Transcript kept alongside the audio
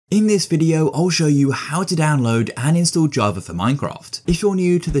In this video, I'll show you how to download and install Java for Minecraft. If you're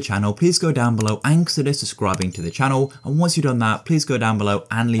new to the channel, please go down below and consider subscribing to the channel. And once you've done that, please go down below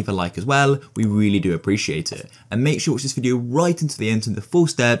and leave a like as well. We really do appreciate it. And make sure to watch this video right into the end to the full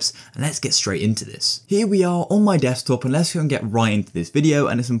steps, and let's get straight into this. Here we are on my desktop, and let's go and get right into this video.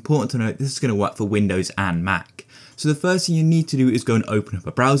 And it's important to note this is going to work for Windows and Mac. So the first thing you need to do is go and open up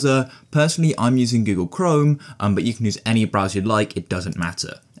a browser. Personally, I'm using Google Chrome, but you can use any browser you'd like, it doesn't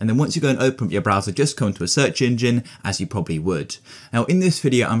matter. And then once you go and open up your browser, just go into a search engine as you probably would. Now in this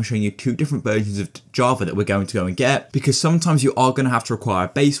video, I'm showing you two different versions of Java that we're going to go and get, because sometimes you are going to have to require a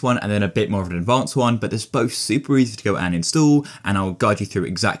base one and then a bit more of an advanced one, but they're both super easy to go and install, and I'll guide you through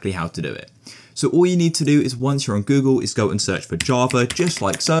exactly how to do it. So all you need to do is, once you're on Google, is go and search for Java, just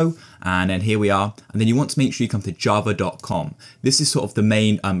like so. And then here we are. And then you want to make sure you come to java.com. This is sort of the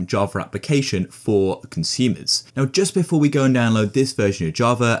main Java application for consumers. Now, just before we go and download this version of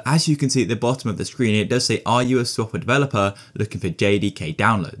Java, as you can see at the bottom of the screen, it does say, are you a software developer looking for JDK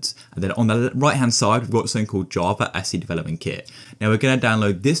downloads? And then on the right-hand side, we've got something called Java SE Development Kit. Now we're going to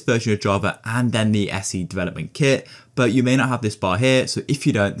download this version of Java and then the SE Development Kit, but you may not have this bar here. So if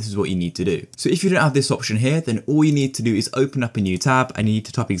you don't, this is what you need to do. So if you don't have this option here, then all you need to do is open up a new tab, and you need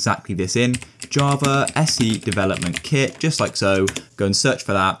to type exactly this in, Java SE Development Kit, just like so. Go and search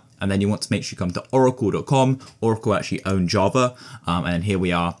for that. And then you want to make sure you come to oracle.com. Oracle actually own Java. And then here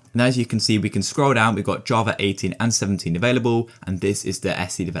we are. And as you can see, we can scroll down. We've got Java 18 and 17 available. And this is the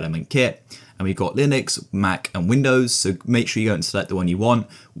SE Development Kit. And we've got Linux, Mac, and Windows. So make sure you go and select the one you want.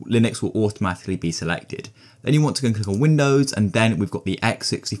 Linux will automatically be selected. Then you want to go and click on Windows, and then we've got the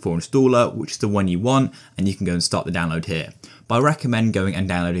x64 installer, which is the one you want, and you can go and start the download here. But I recommend going and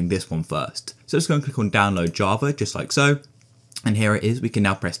downloading this one first. So just go and click on Download Java, just like so. And here it is. We can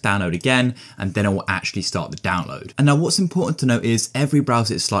now press download again, and then it will actually start the download. And now what's important to note is every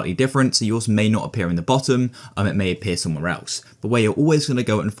browser is slightly different. So yours may not appear in the bottom, it may appear somewhere else. But where you're always going to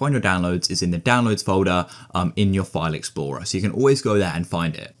go and find your downloads is in the downloads folder in your file explorer. So you can always go there and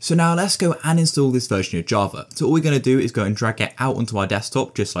find it. So now let's go and install this version of Java. So all we're going to do is go and drag it out onto our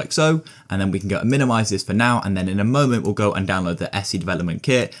desktop, just like so. And then we can go and minimize this for now. And then in a moment, we'll go and download the SE Development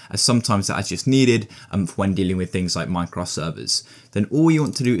Kit, as sometimes that is just needed when dealing with things like Minecraft servers. Then all you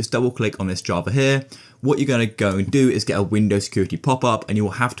want to do is double click on this Java here. What you're going to go and do is get a Windows security pop-up, and you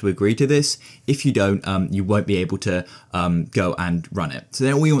will have to agree to this. If you don't, you won't be able to go and run it. So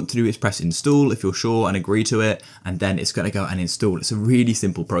then all you want to do is press install if you're sure and agree to it, and then it's going to go and install. It's a really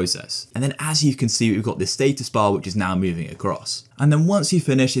simple process. And then as you can see, we've got this status bar, which is now moving across. And then once you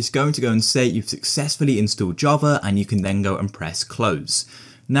finish, it's going to go and say you've successfully installed Java, and you can then go and press close.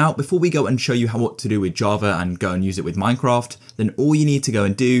 Now, before we go and show you what to do with Java and go and use it with Minecraft, then all you need to go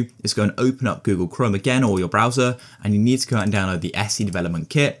and do is go and open up Google Chrome again, or your browser, and you need to go and download the SE Development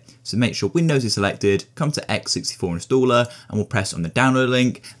Kit. So make sure Windows is selected, come to x64 installer, and we'll press on the download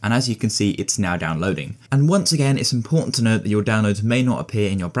link. And as you can see, it's now downloading. And once again, it's important to note that your downloads may not appear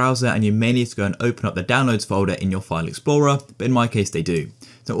in your browser, and you may need to go and open up the downloads folder in your file explorer, but in my case, they do.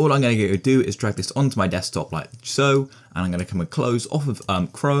 So all I'm going to do is drag this onto my desktop like so, and I'm going to come and close off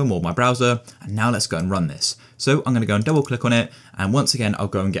of Chrome or my browser, and now let's go and run this. So I'm going to go and double click on it, and once again I'll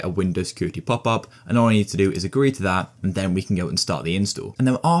go and get a Windows security pop-up, and all I need to do is agree to that, and then we can go and start the install. And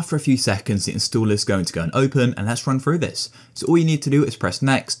then after a few seconds, the installer is going to go and open, and let's run through this. So all you need to do is press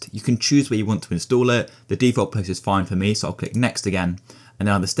next. You can choose where you want to install it. The default place is fine for me, so I'll click next again. And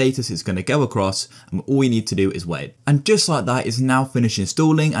now the status is going to go across, and all we need to do is wait. And just like that, it's now finished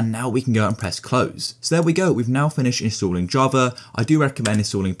installing, and now we can go and press close. So there we go, we've now finished installing Java. I do recommend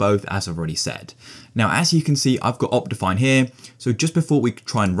installing both, as I've already said. Now, as you can see, I've got Optifine here. So just before we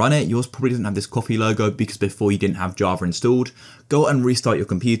try and run it, yours probably doesn't have this coffee logo because before you didn't have Java installed. Go and restart your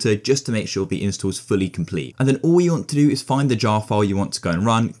computer just to make sure the install is fully complete. And then all you want to do is find the jar file you want to go and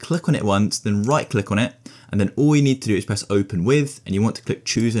run, click on it once, then right click on it. And then all you need to do is press open with, and you want to click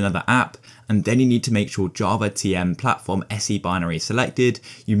choose another app. And then you need to make sure Java TM platform SE binary is selected.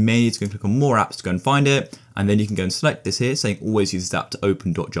 You may need to go and click on more apps to go and find it. And then you can go and select this here, saying always use this app to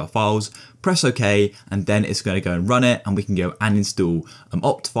open .jar files. Press OK, and then it's going to go and run it, and we can go and install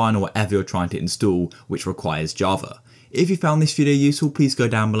Optifine or whatever you're trying to install, which requires Java. If you found this video useful, please go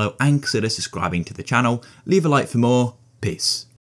down below and consider subscribing to the channel. Leave a like for more. Peace.